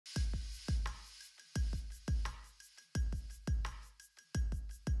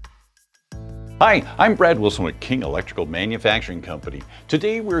Hi, I'm Brad Wilson with King Electrical Manufacturing Company.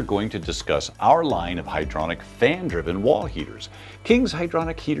 Today we're going to discuss our line of hydronic fan-driven wall heaters. King's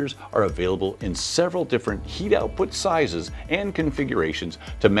hydronic heaters are available in several different heat output sizes and configurations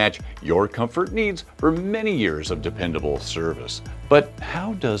to match your comfort needs for many years of dependable service. But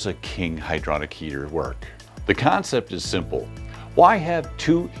how does a King hydronic heater work? The concept is simple. Why have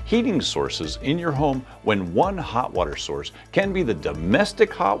two heating sources in your home when one hot water source can be the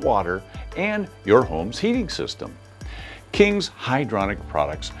domestic hot water and your home's heating system? King's hydronic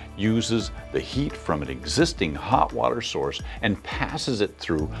products uses the heat from an existing hot water source and passes it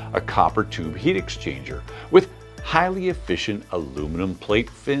through a copper tube heat exchanger with highly efficient aluminum plate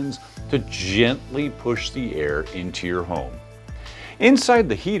fins to gently push the air into your home. Inside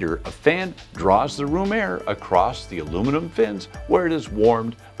the heater, a fan draws the room air across the aluminum fins where it is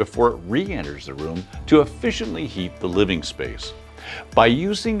warmed before it re-enters the room to efficiently heat the living space. By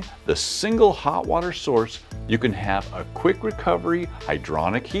using the single hot water source, you can have a quick recovery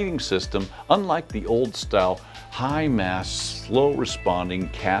hydronic heating system unlike the old style high mass, slow responding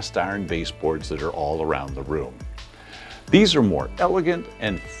cast iron baseboards that are all around the room. These are more elegant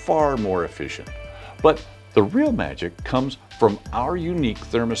and far more efficient. But the real magic comes from our unique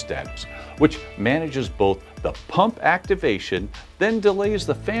thermostats, which manages both the pump activation, then delays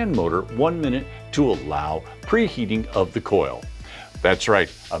the fan motor 1 minute to allow preheating of the coil. That's right,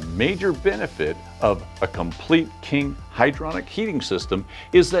 a major benefit of a complete King hydronic heating system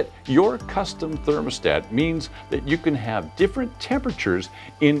is that your custom thermostat means that you can have different temperatures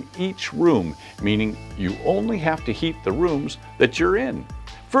in each room, meaning you only have to heat the rooms that you're in,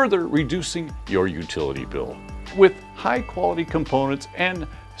 further reducing your utility bill. With high quality components and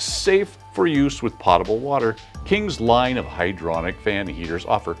safe for use with potable water, King's line of hydronic fan heaters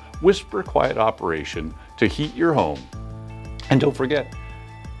offer whisper quiet operation to heat your home. And don't forget,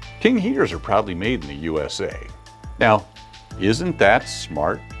 King heaters are proudly made in the USA. Now, isn't that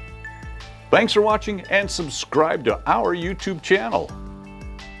smart? Thanks for watching and subscribe to our YouTube channel.